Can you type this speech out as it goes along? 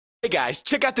Hey guys,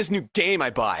 check out this new game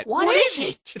I bought. What is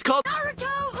it? It's called Naruto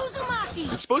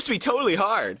Uzumaki. It's supposed to be totally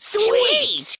hard.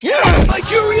 Sweet! Yeah! My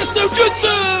curious no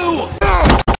jutsu!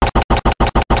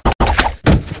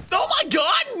 Oh my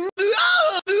god!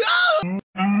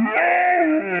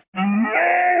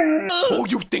 Oh,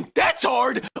 you think that's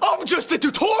hard? I'm just at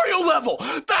tutorial level!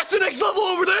 That's the next level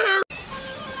over there!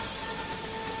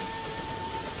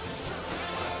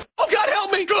 Oh god,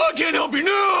 help me! God can't help you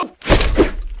now!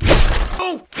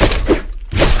 Oh!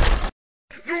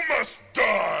 You must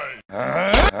die!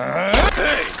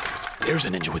 Hey! There's a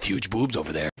ninja with huge boobs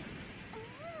over there.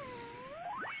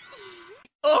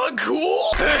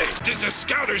 Cool! Hey! What does the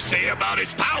scouter say about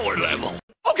his power level?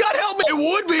 Oh god, help me! It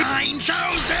would be 9,000!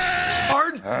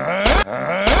 hard!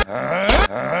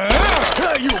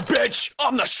 Hey, you bitch!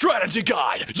 I'm the strategy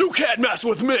guide! You can't mess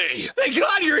with me! Thank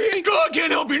god you're here! God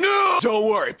can't help you now! Don't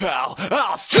worry, pal.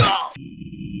 I'll stop!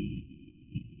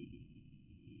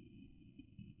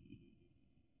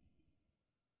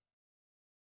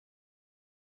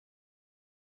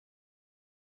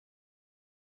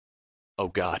 Oh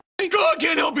god. God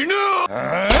can't help you now!